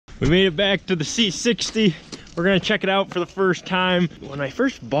We made it back to the C60. We're gonna check it out for the first time. When I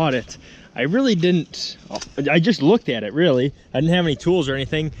first bought it, I really didn't, I just looked at it really. I didn't have any tools or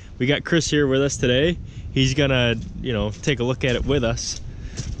anything. We got Chris here with us today. He's gonna, you know, take a look at it with us.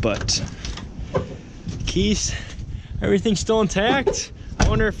 But keys, everything's still intact. I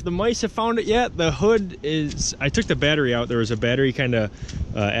wonder if the mice have found it yet. The hood is, I took the battery out. There was a battery kind of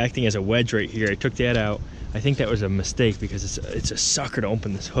acting as a wedge right here. I took that out. I think that was a mistake because it's a sucker to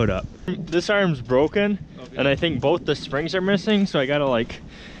open this hood up. This arm's broken, okay, and I think both the springs are missing, so I gotta like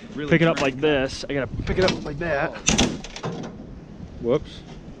really pick it up like this. I gotta pick it up like that. Oh. Whoops.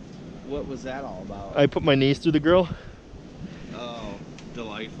 What was that all about? I put my knees through the grill. Oh,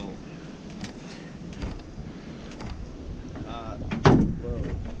 delightful. Whoa.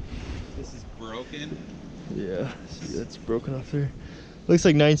 This is broken? Yeah, see, that's broken off there. Looks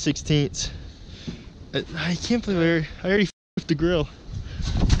like 9/16. I can't believe I already f***ed the grill.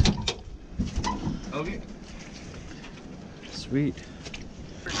 Okay. Sweet.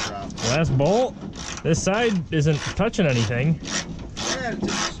 Last bolt. This side isn't touching anything. Yeah, it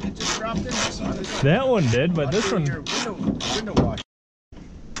just dropped in there. So that one did, but this one. Window wash.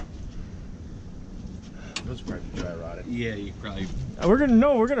 Those probably dry rotted. Yeah, you probably. We're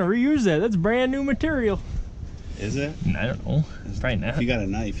gonna reuse that. That's brand new material. Is it? I don't know. It's probably not. If you got a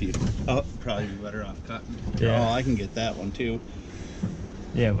knife, you probably be better off cutting. Yeah. Oh, I can get that one too.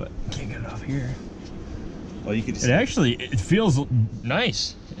 Yeah, but can't get it off here. Well, you could just. It feels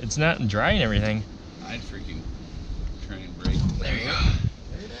nice. It's not dry and everything. I'd freaking try and break. There you go.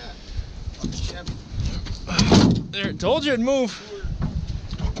 Look at that. On the Chevy. There, told you it'd move.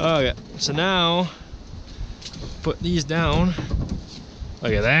 Okay, so now put these down.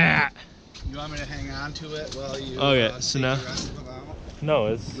 Look at that. You want me to hang on to it while you? Okay, so now. No,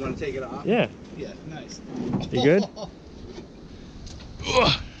 it's. You want to take it off? Yeah. Yeah, nice. You good?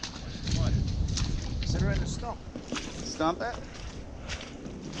 What? Sit right in the stump. Stump it?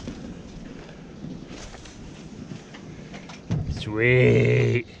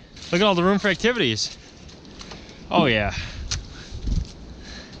 Sweet. Look at all the room for activities. Oh yeah.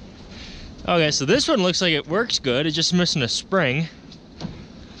 Okay, so this one looks like it works good. It's just missing a spring.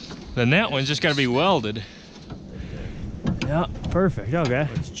 Then that one's just got to be welded. Yeah, perfect. Okay.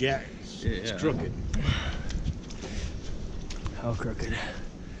 It's jacked. It's crooked. How crooked?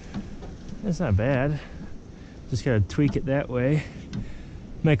 That's not bad. Just got to tweak it that way.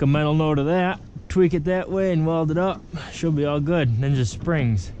 Make a mental note of that. Tweak it that way and weld it up. She'll be all good. And then just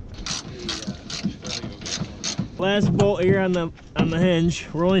springs. Last bolt here on the hinge.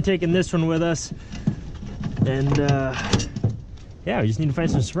 We're only taking this one with us. And yeah, we just need to find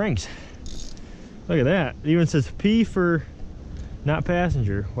some springs. Look at that. It even says P for not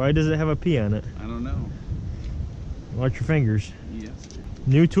passenger. Why does it have a P on it? I don't know. Watch your fingers. Yes.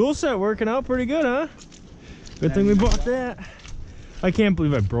 New tool set working out pretty good, huh? Good thing we bought that. I can't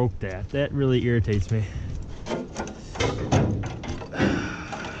believe I broke that. That really irritates me.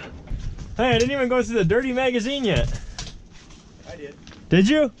 Hey, I didn't even go through the dirty magazine yet. I did. Did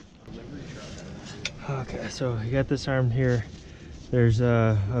you? Okay, so you got this arm here. There's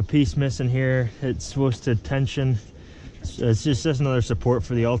a piece missing here. It's supposed to tension. So it's just another support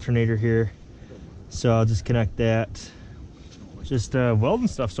for the alternator here. So I'll just connect that. Just welding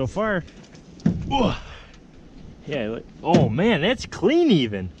stuff so far. Ooh. Yeah, oh man, that's clean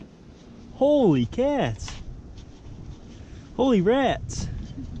even. Holy cats. Holy rats.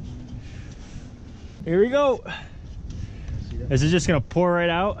 Here we go. Is it just gonna pour right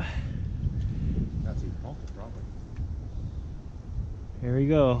out? Here we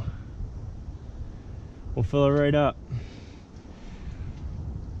go. We'll fill it right up.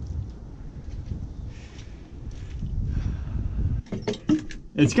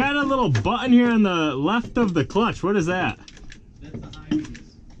 It's got a little button here on the left of the clutch. What is that? That's the high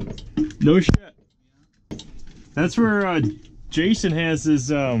piece. No shit. Yeah. That's where Jason has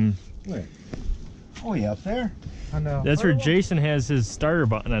his Where? Oh, yeah, up there? I know. That's where Jason has his starter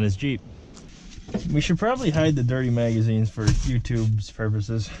button on his Jeep. We should probably hide the dirty magazines for YouTube's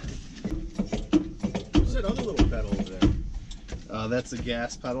purposes. What's that other little pedal over there? That's the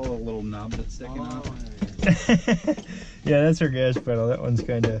gas pedal, a little nub that's sticking out. Yeah, that's our gas pedal. That one's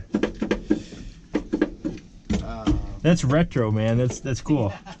kind of. That's retro, man. That's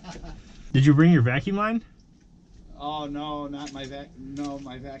cool. Did you bring your vacuum line? Oh no, not my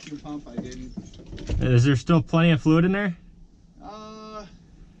my vacuum pump. I didn't. Is there still plenty of fluid in there?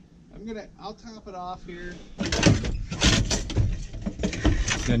 I'll top it off here.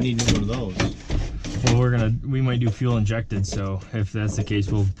 Gonna need one of those. Well, we might do fuel injected, so if that's the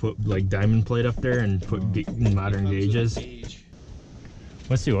case, we'll put like diamond plate up there and put modern gauges.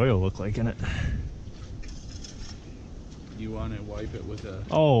 What's the oil look like in it? You want to wipe it with a...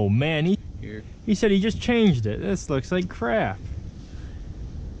 Oh man, Here. he said he just changed it. This looks like crap.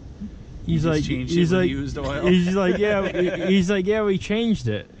 He's like, used oil. He's like, yeah, yeah, we changed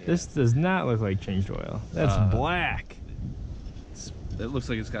it. Yeah. This does not look like changed oil. That's black. It looks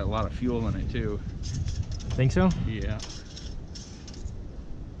like it's got a lot of fuel in it too. Think so? Yeah.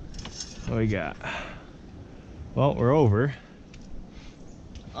 What we got? Well, we're over.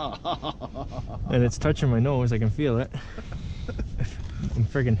 And it's touching my nose. I can feel it. I'm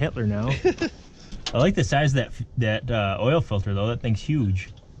freaking Hitler now. I like the size of that oil filter though. That thing's huge.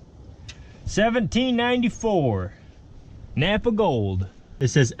 $17.94. Napa Gold. It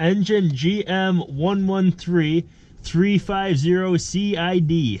says engine GM 113350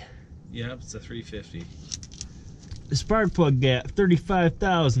 CID. Yep, it's a 350. Spark plug gap 35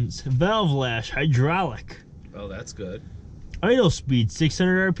 thousandths. Valve lash hydraulic. Oh, that's good. Idle speed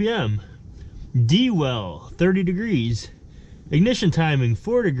 600 RPM. D-well 30 degrees. Ignition timing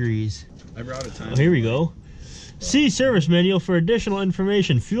 4 degrees. I brought a time. Oh, here we go. See service manual for additional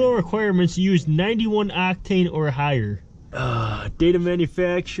information. Fuel requirements use 91 octane or higher. Date of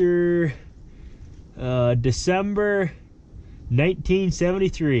manufacture December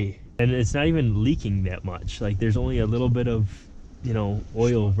 1973. And it's not even leaking that much. Like there's only a little bit of, you know,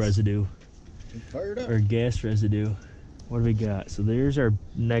 oil residue or gas residue. What do we got? So there's our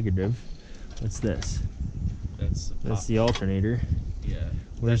negative. What's this? That's the alternator. Yeah.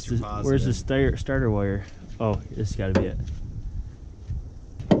 Where's the starter wire? Oh, this has got to be it.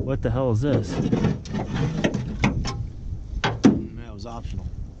 What the hell is this? That was optional.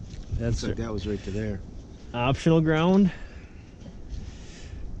 That's like that was right to there. Optional ground.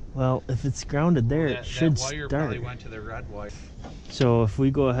 Well, if it's grounded there, it should that wire start. Probably went to the red wire. So if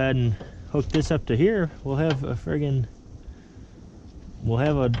we go ahead and hook this up to here, we'll have a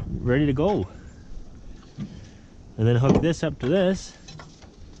ready to go. And then hook this up to this,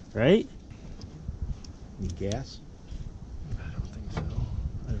 right? Gas? I don't think so.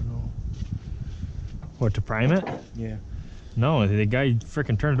 I don't know. What, to prime it? Yeah. No, the guy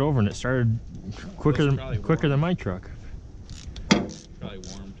freaking turned it over and it started quicker than my truck. Probably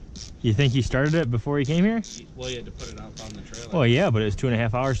warmed. You think he started it before he came here? Well, you had to put it up on the trailer. Oh yeah, but it was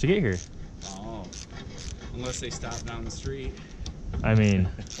 2.5 hours to get here. Oh. Unless they stop down the street. I mean,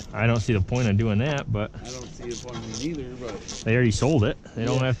 I don't see the point of doing that, but I don't see the point of it either, but they already sold it. They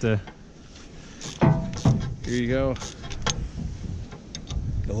don't have to. Here you go.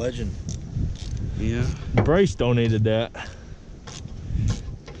 The legend. Yeah. Bryce donated that.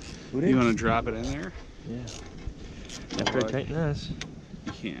 You want to drop it in there? Yeah. After I tighten this.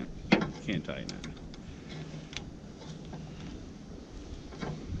 You can't. You can't tighten it.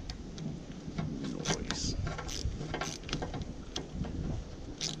 Noise.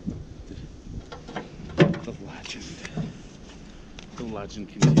 The legend. The legend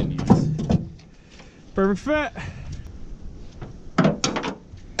continues. Perfect fit.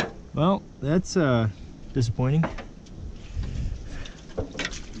 Well, that's disappointing.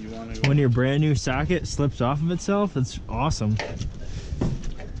 You want to When your brand new socket slips off of itself, it's awesome.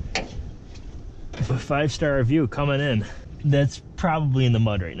 A 5-star review coming in. That's probably in the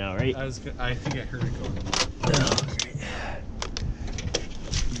mud right now, right? I think I heard it going.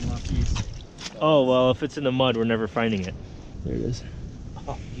 You want these? Oh, well, if it's in the mud, we're never finding it. There it is.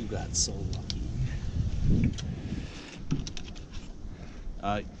 Oh, you got so lucky.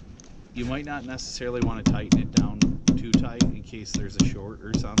 You might not necessarily want to tighten it down too tight in case there's a short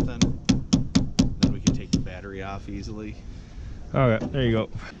or something. Then we can take the battery off easily. Okay, there you go.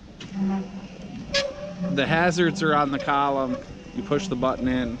 The hazards are on the column. You push the button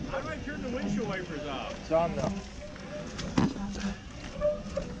in. How do I turn the windshield wipers off? It's on the...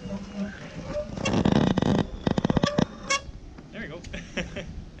 There you go.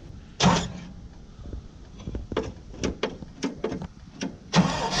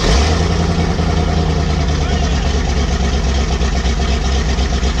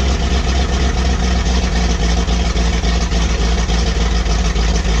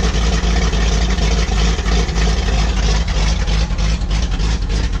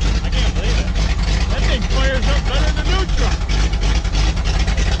 I can't believe it. That thing fires up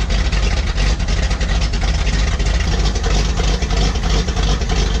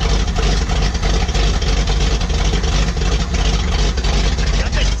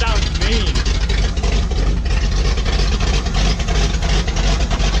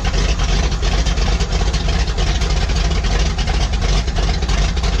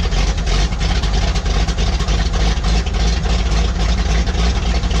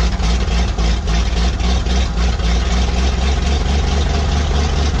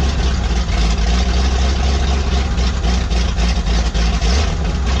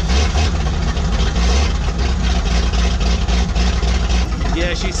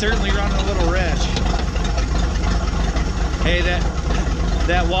certainly running a little rich. Hey,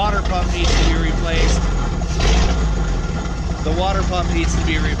 that water pump needs to be replaced. The water pump needs to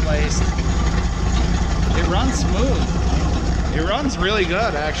be replaced. It runs smooth. It runs really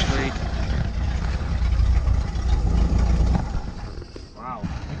good, actually. Wow,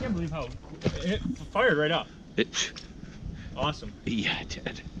 I can't believe how it fired right up. Awesome. Yeah, it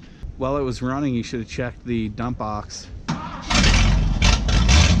did. While it was running, you should have checked the dump box.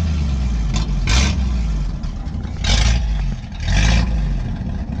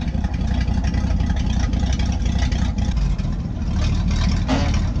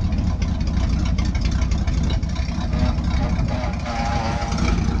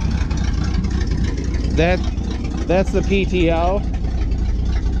 That's the PTO.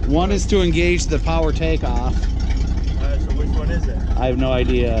 One is to engage the power takeoff. So which one is it? I have no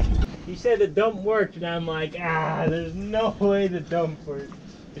idea. He said the dump worked, and I'm like, there's no way the dump worked.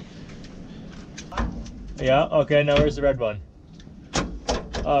 Yeah, okay, now where's the red one?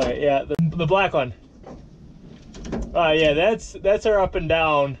 Alright, yeah, the black one. Yeah, that's our up and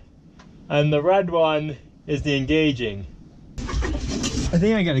down. And the red one is the engaging. I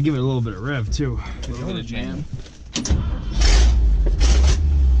think I gotta give it a little bit of rev too. A little bit of jam.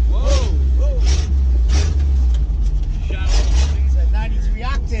 It's at 93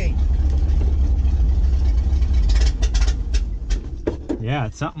 octane. Yeah,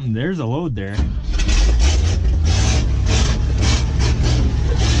 it's something. There's a load there.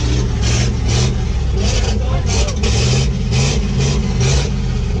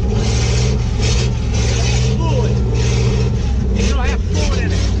 Fluid. You don't have fluid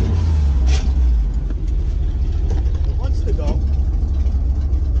in it. It wants to go.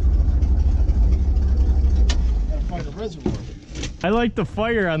 Gotta find a reservoir. I like the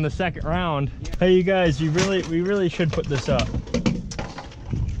fire on the second round. Hey, you guys, we really should put this up.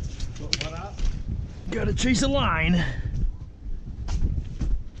 What up? Gotta chase a line.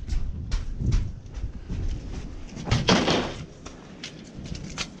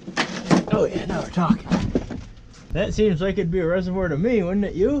 Oh yeah, now we're talking. That seems like it'd be a reservoir to me, wouldn't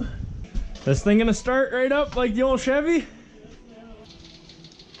it, you? This thing gonna start right up like the old Chevy?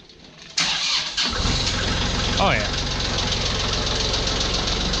 Oh yeah.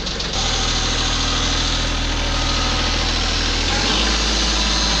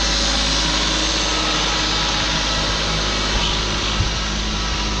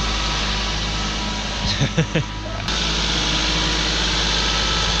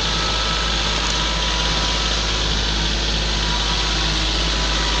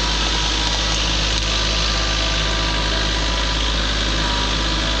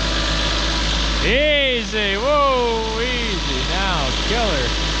 Easy, whoa, easy now, killer.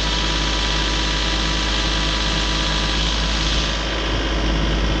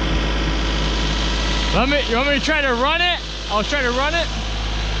 You want me to try to run it? I'll try to run it.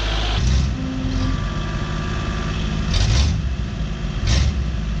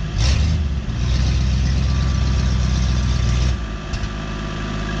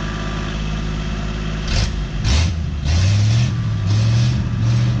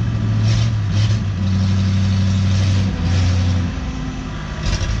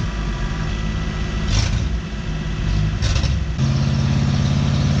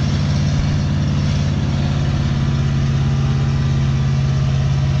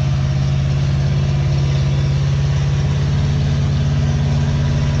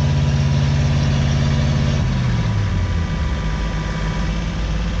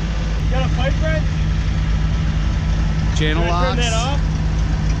 Channel locks. Turn that off?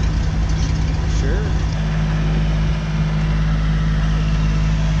 Sure.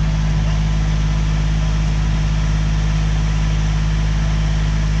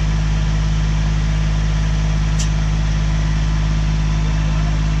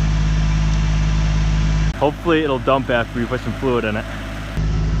 Hopefully it'll dump after we put some fluid in it.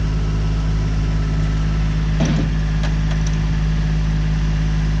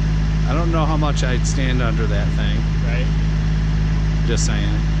 I don't know how much I'd stand under that thing. Right? Just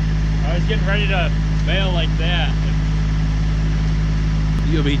saying. I was getting ready to bail like that.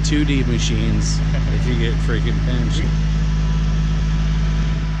 You'll be 2D machines if you get freaking pinched.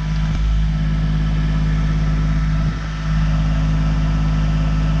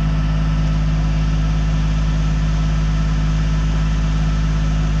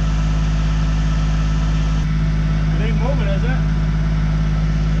 It ain't moving, is it?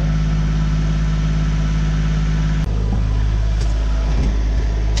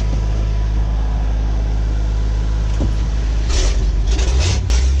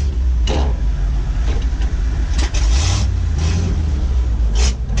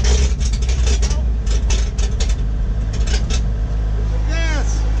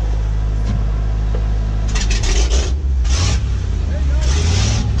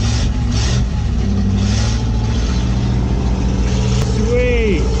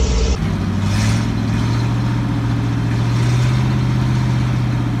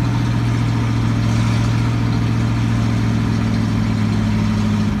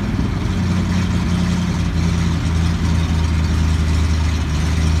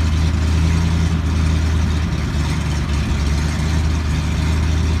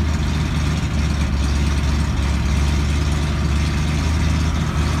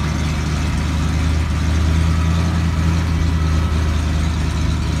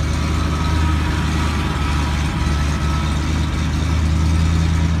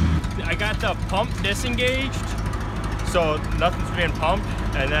 got the pump disengaged, so nothing's being pumped,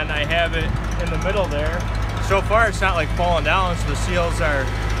 and then I have it in the middle there. So far it's not like falling down, so the seals are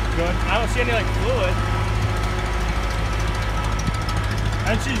good. I don't see any like fluid.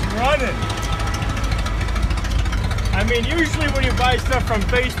 And she's running. I mean, usually when you buy stuff from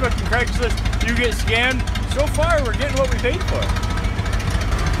Facebook and Craigslist, you get scammed. So far, we're getting what we paid for.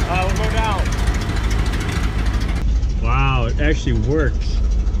 We'll go down. Wow, it actually works.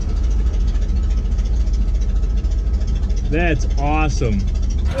 That's awesome.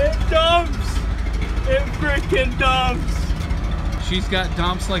 It dumps. It freaking dumps. She's got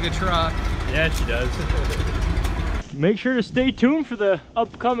dumps like a truck. Yeah, she does. Make sure to stay tuned for the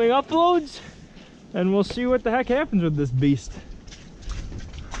upcoming uploads, and we'll see what the heck happens with this beast.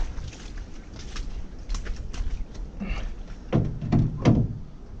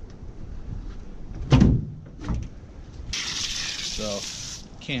 So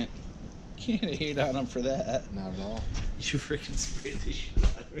can't hate on them for that. Not at all. You freaking sprayed the shit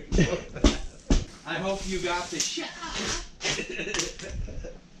out of me. I hope you got the shot.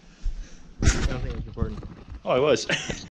 I don't think it's important. Oh, I was.